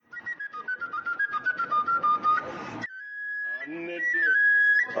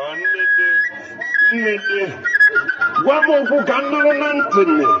Wamofu kandolo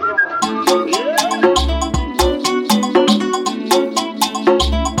nantini.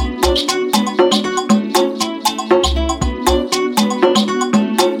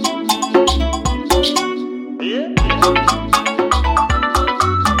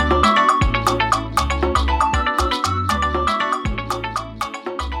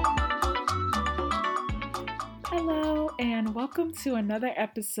 Hello, and welcome to another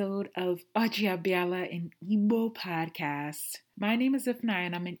episode of Ojiabiala, an Igbo podcast. My name is Ifnai,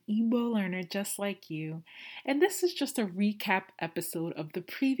 and I'm an Igbo learner just like you. And this is just a recap episode of the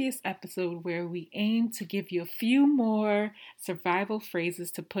previous episode where we aim to give you a few more survival phrases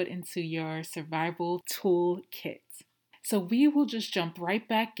to put into your survival toolkit. So we will just jump right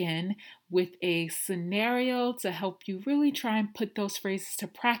back in with a scenario to help you really try and put those phrases to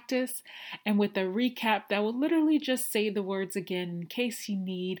practice, and with a recap that will literally just say the words again in case you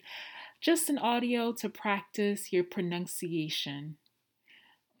need just an audio to practice your pronunciation.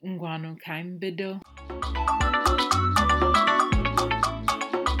 Ngwanu kaimbido.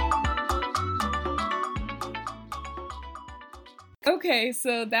 Okay,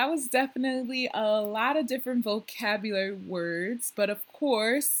 so that was definitely a lot of different vocabulary words, but of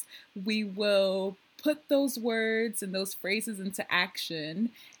course, we will put those words and those phrases into action,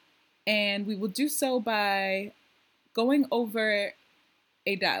 and we will do so by going over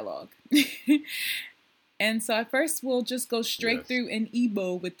a dialogue. And so at first, we'll just go straight through in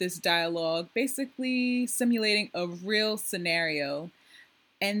Igbo with this dialogue, basically simulating a real scenario.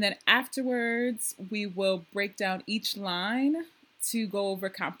 And then afterwards, we will break down each line to go over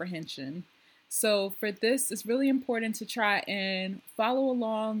comprehension. So for this, it's really important to try and follow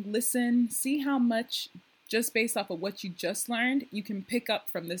along, listen, see how much, just based off of what you just learned, you can pick up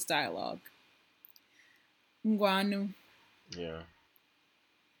from this dialogue. Ngwanu. Yeah.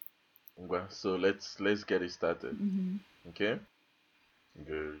 So let's get it started. Mm-hmm. Okay?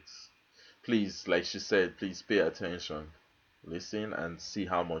 Good. Please, like she said, please pay attention. Listen and see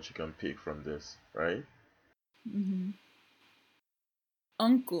how much you can pick from this, right? Mm-hmm.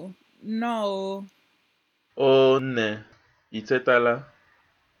 Uncle, no. Oh, ne. Itetala.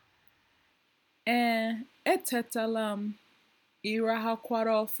 Etetala m.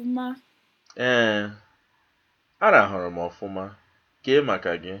 Ịrahakwara ọfụma? Arahụrụ m ọfụma. Kee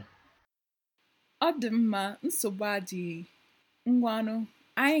maka gị? Ọ dị mma, nsogbu adịghị. Ngwanụ,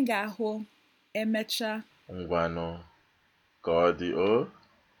 anyị ga-ahụ emecha. Ngwanụ. Ka ọ dị o?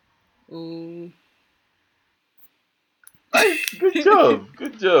 Oh. Good job.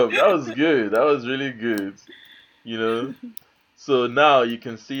 Good job. That was good. That was really good. You know? So now you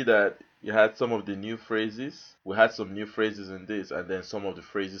can see that you had some of the new phrases. We had some new phrases in this, and then some of the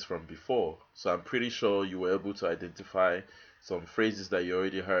phrases from before. So I'm pretty sure you were able to identify some phrases that you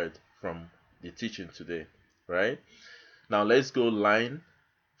already heard from the teaching today, right? Now let's go line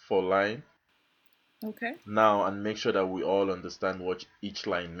for line. Okay. Now, and make sure that we all understand what each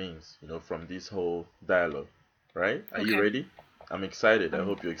line means, you know, from this whole dialogue, right? Are you ready? I'm excited. I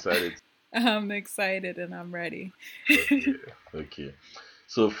hope you're excited. I'm excited and I'm ready. Okay.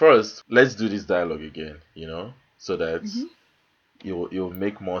 So first, let's do this dialogue again, you know, so that it'll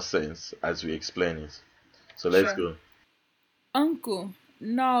make more sense as we explain it. So let's go. Uncle,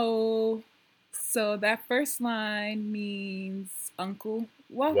 no. So that first line means uncle,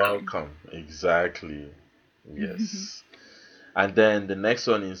 welcome. Welcome, exactly. Yes. And then the next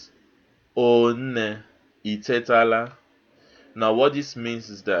one is One itetala. Now what this means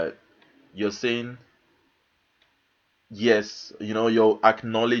is that you're saying yes, you know, you're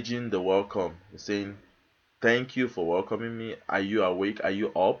acknowledging the welcome. You're saying thank you for welcoming me. Are you awake? Are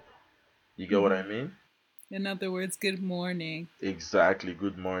you up? You get what I mean? In other words, good morning. Exactly,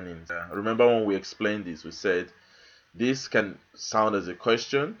 good morning. Remember when we explained this, we said this can sound as a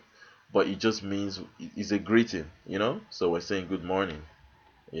question, but it just means it's a greeting, you know? So we're saying good morning.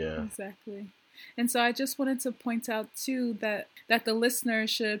 Yeah. Exactly. And so I just wanted to point out too that the listener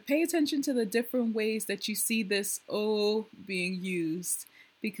should pay attention to the different ways that you see this O being used.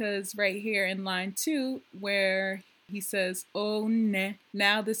 Because right here in line 2, where he says, oh, ne.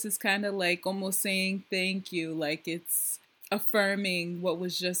 Now this is kind of like almost saying thank you, like it's affirming what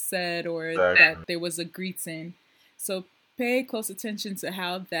was just said or that there was a greeting. So pay close attention to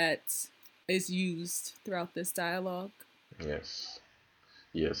how that is used throughout this dialogue. Yes.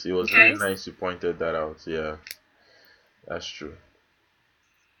 Yes, it was really nice you pointed that out. Yeah, that's true.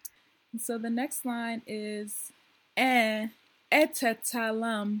 So the next line is,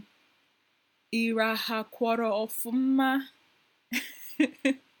 etetalam. Irahakwara ọfụma.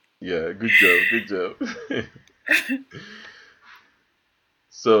 Yeah, good job, good job.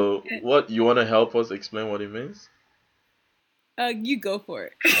 So, what you want to help us explain what it means? You go for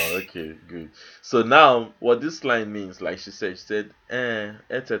it. Oh, okay, good. So now, what this line means, like she said,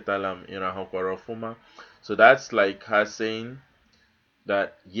 etetalam irahakwara ofuma. So that's like her saying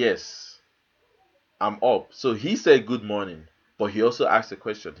that yes, I'm up. So he said good morning, but he also asked a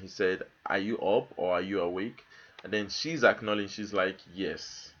question. He said, "Are you up or are you awake?" And then she's acknowledging. She's like,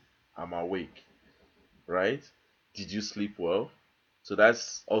 "Yes, I'm awake." Right? Did you sleep well? So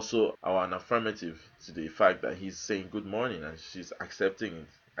that's also an affirmative to the fact that he's saying good morning and she's accepting it,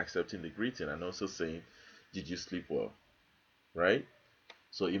 accepting the greeting, and also saying, "Did you sleep well?" Right?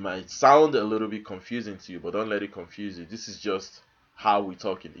 So it might sound a little bit confusing to you, but don't let it confuse you. This is just how we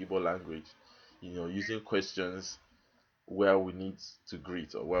talk in Igbo language. Using questions where we need to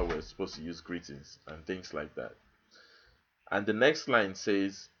greet or where we're supposed to use greetings and things like that. And the next line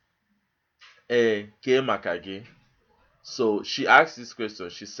says, ke makage. So she asked this question.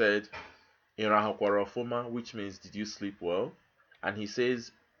 She said, Irahakwara ofuma, which means did you sleep well? And he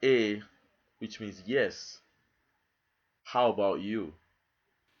says, which means yes. How about you?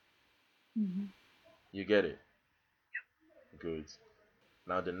 Mm-hmm. You get it? Good.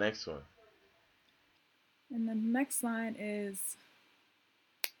 Now the next one. And the next line is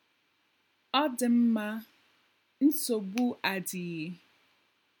Odimma nsogbu adịghị.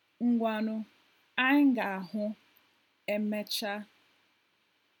 Ngwanu anyị ga-ahụ emecha.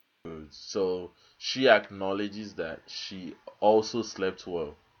 Good. So she acknowledges that she also slept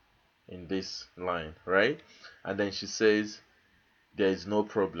well in this line, right? And then she says there is no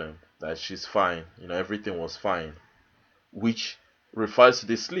problem, that she's fine, everything was fine, which refers to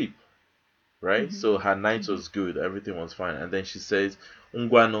the sleep, right? Mm-hmm. So her night was good, everything was fine. And then she says,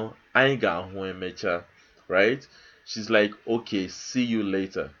 Ngwano, anyị ga-ahụ emecha, right? She's like, okay, see you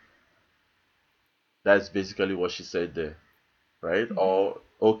later. That's basically what she said there, right? Mm-hmm. Or,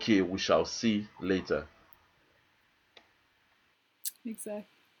 okay, we shall see later.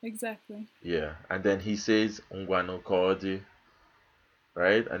 Exactly. Yeah. And then he says, Ngwano kodi,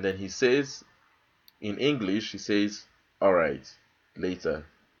 right? And then he says, in English, he says, all right, later.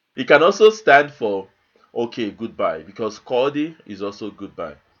 It can also stand for, okay, goodbye, because kodi is also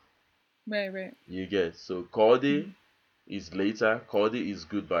goodbye. Right. You get, so kodi is later, kodi is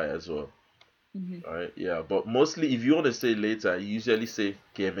goodbye as well. Mm-hmm. All right, yeah, but mostly if you want to say later, you usually say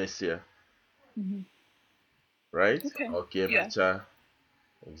kemesia, right? Okay. Or kemecha. Yeah.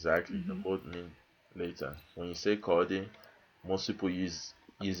 Exactly. They both mean later. When you say kodi, most people use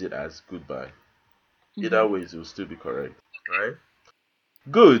it as goodbye. Either ways, it will still be correct, right?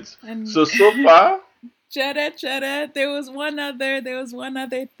 Good. And so far, Cheddar, there was one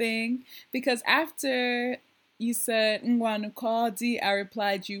other thing, because after you said Ngwanu Kodi, I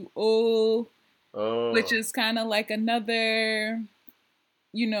replied you which is kind of like another,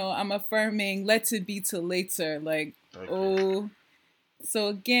 I'm affirming let it be till later, like okay. So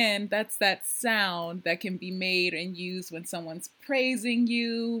again, that's that sound that can be made and used when someone's praising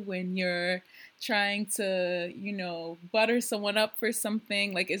you, when you're trying to, butter someone up for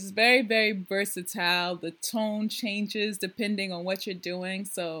something. Like, it's very, very versatile. The tone changes depending on what you're doing.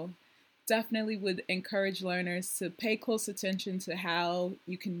 So definitely would encourage learners to pay close attention to how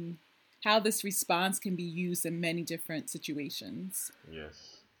this response can be used in many different situations.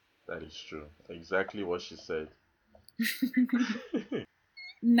 Yes, that is true. Exactly what she said.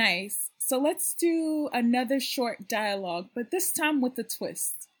 Nice. So let's do another short dialogue, but this time with a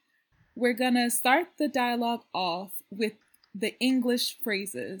twist. We're gonna start the dialogue off with the English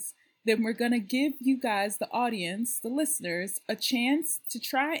phrases. Then we're gonna give you guys, the audience, the listeners, a chance to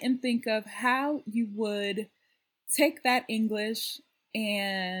try and think of how you would take that English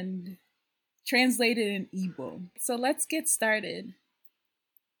and translate it in Igbo. So let's get started.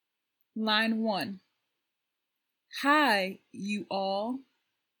 Line 1. Hi, you all.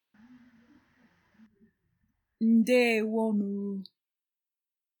 Ndewonu.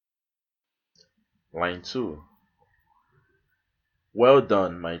 Line 2. Well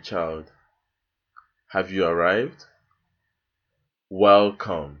done, my child. Have you arrived?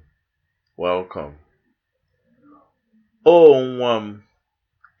 Welcome. Oh, nwa m,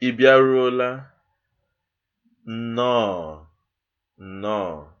 ị bịaruola? No.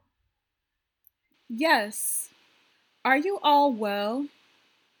 Yes. Are you all well?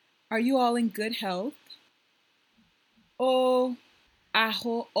 Are you all in good health? Oh,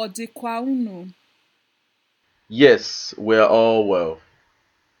 ahụ ọ dịkwa unu? Yes, we're all well.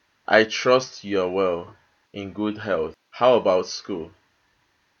 I trust you're well, in good health. How about school?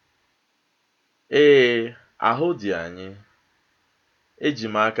 Ee, ahụ dị anyị. Eji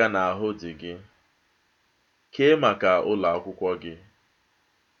m aka na ahụ dị gị. Kee maka ụlọ akwụkwọ gị.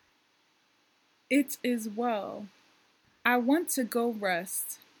 It is well. I want to go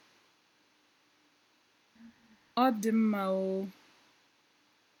rest. Odimao.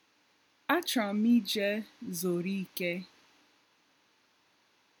 Achomije zorike.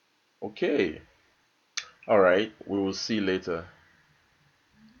 Okay. All right. We will see later.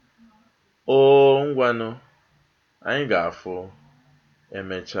 Oh, ngwano. Anyị ga-afụ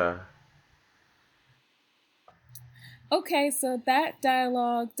emecha. Okay, so that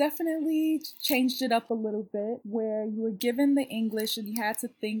dialogue definitely changed it up a little bit, where you were given the English and you had to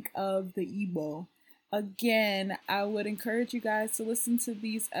think of the Igbo. Again, I would encourage you guys to listen to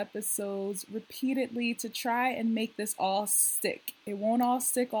these episodes repeatedly to try and make this all stick. It won't all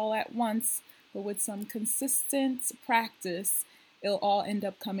stick all at once, but with some consistent practice, it'll all end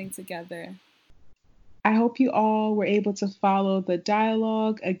up coming together. I hope you all were able to follow the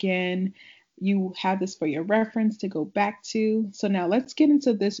dialogue. Again, you have this for your reference to go back to. So now let's get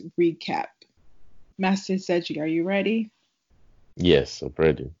into this recap. Master Seji, are you ready? Yes, I'm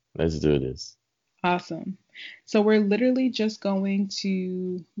ready. Let's do this. Awesome. So we're literally just going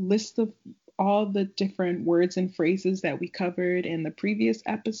to list all the different words and phrases that we covered in the previous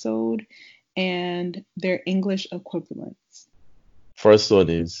episode and their English equivalents. First one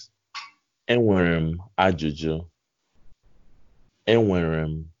is enwere m ajụjụ. Enwere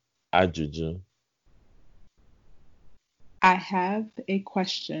m ajụjụ. I have a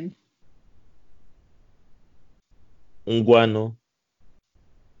question. Ngwano.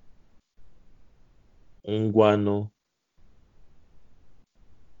 Ngwano.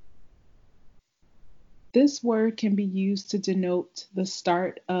 This word can be used to denote the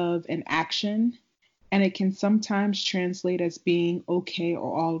start of an action, and it can sometimes translate as being okay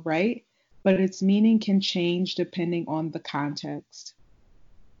or all right, but its meaning can change depending on the context.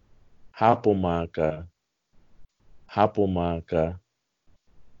 Hapụ m aka. Hapụ m aka.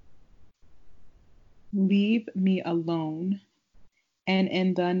 Leave me alone. And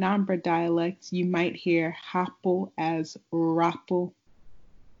in the Anambra dialect, you might hear hapo as rapo.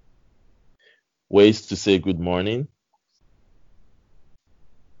 Ways to say good morning.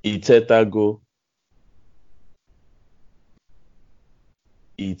 Itetago.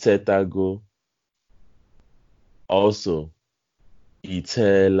 Itetago. Also,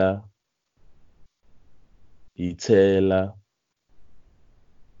 itela. Itela.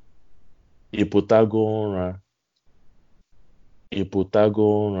 Ịpụtago ụra.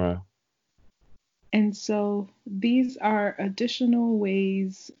 Ịpụtago ụra. And so these are additional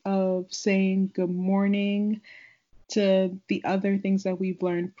ways of saying good morning to the other things that we've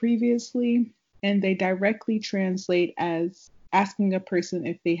learned previously, and they directly translate as asking a person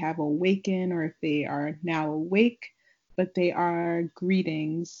if they have awakened or if they are now awake, but they are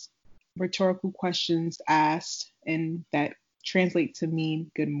greetings, rhetorical questions asked, and that translate to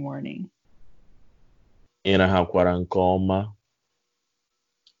mean good morning. Ị rahakwara nke ọma.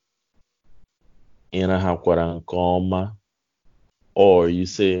 Ị rahakwara nke ọma. Or you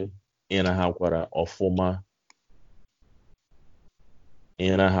say ị rahakwara ọfụma.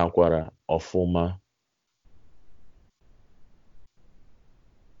 Ị rahakwara ọfụma.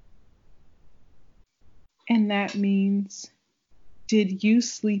 And that means, did you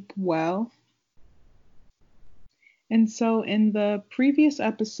sleep well? And so in the previous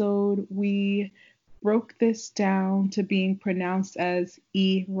episode, we broke this down to being pronounced as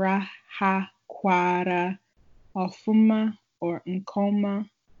irahakwara ofuma or nkoma.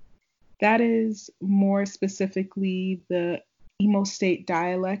 That is more specifically the Imo State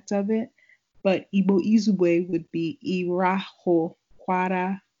dialect of it, but Igbo Izugbe would be iraho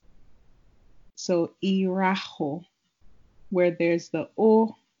kwara. So iraho, where there's the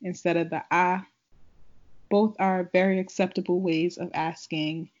o instead of the a. Both are very acceptable ways of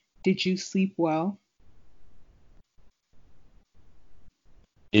asking, did you sleep well?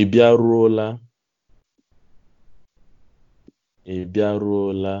 Ị bịaruola. Ị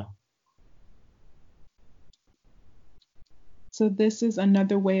bịaruola. So this is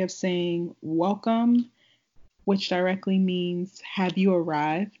another way of saying welcome, which directly means, have you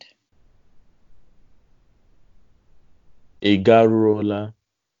arrived? Ị garuola.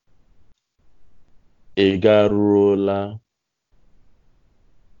 Ị garuola.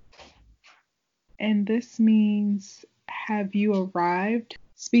 And this means, have you arrived?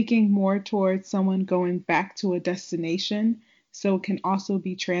 Speaking more towards someone going back to a destination. So it can also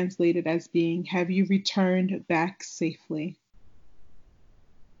be translated as being, have you returned back safely?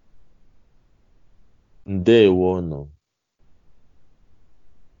 Ndewonu.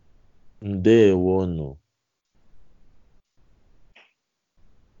 Ndewonu.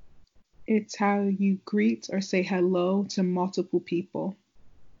 It's how you greet or say hello to multiple people.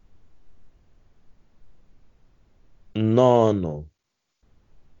 Nono.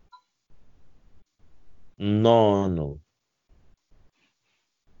 Nono.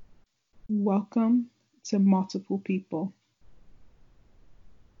 Welcome to multiple people.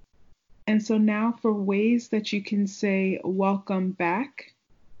 And so now for ways that you can say welcome back.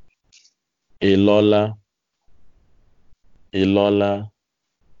 Ilola. Ilola.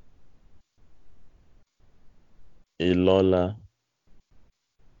 Ilola.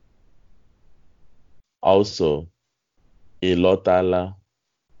 Also, Ilotala.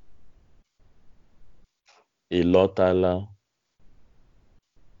 Ilotala.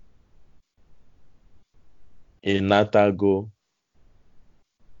 Inatago.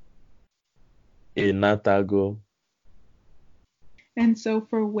 Inatago. And so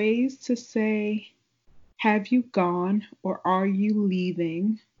for ways to say, have you gone or are you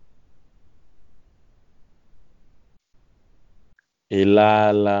leaving?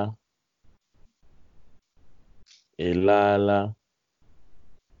 Ilala. Ilala.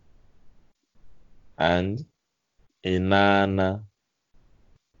 And Inana.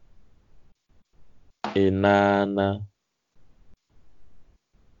 Inana.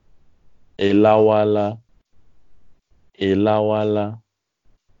 Ilawala. Ilawala.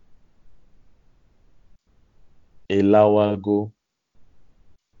 Ilawago.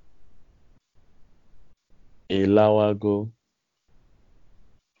 Ilawago.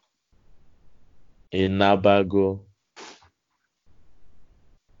 Inabago.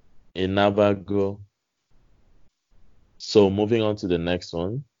 Inabago. So moving on to the next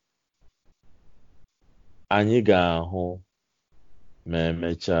one. Anyị ga-ahụ ma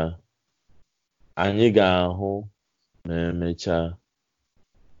emechaa. Anyị ga-ahụ ma emechaa.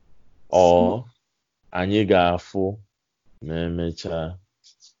 Or anyị ga-afụ ma emechaa.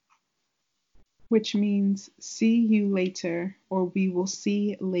 Which means see you later or we will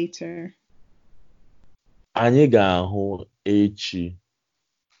see later. Anyị ga-ahụ echi.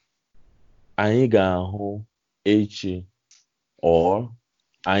 Anyị ga-ahụ echi. Or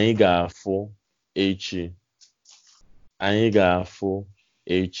anyị ga-afụ echi. Anyị ga-afụ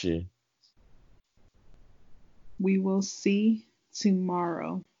echi. We will see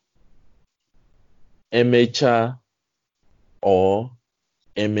tomorrow. Emechaa or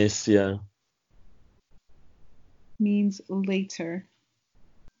emesịa Means later.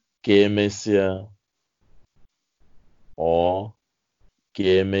 ka emesịa or ka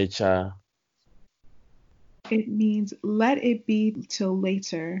emechaa. It means let it be till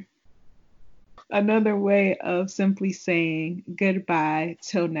later. Another way of simply saying goodbye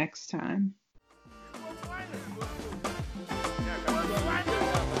till next time.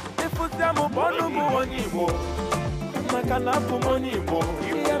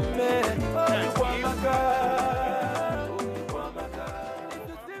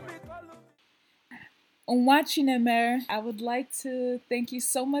 Onwachinemer, I would like to thank you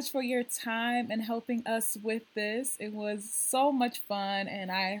so much for your time and helping us with this. It was so much fun, and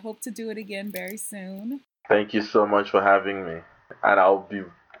I hope to do it again very soon. Thank you so much for having me. And I'll be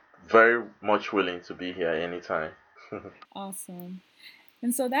very much willing to be here anytime. Awesome.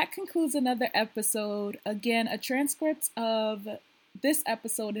 And so that concludes another episode. Again, a transcript of this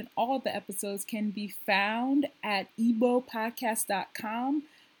episode and all the episodes can be found at ibopodcast.com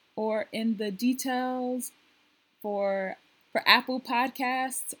or in the details for Apple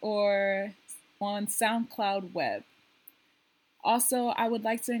Podcasts or on SoundCloud Web. Also, I would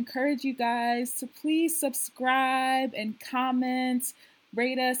like to encourage you guys to please subscribe and comment,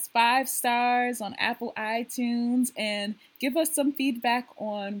 rate us 5 stars on Apple iTunes, and give us some feedback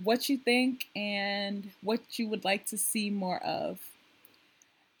on what you think and what you would like to see more of.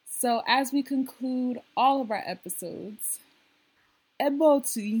 So as we conclude all of our episodes, ebe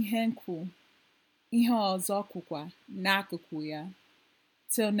otu ihe nkwu, ihe ọzọ kwukwa n'akụkụ ya.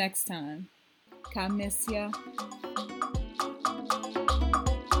 Till next time, ka mesịa.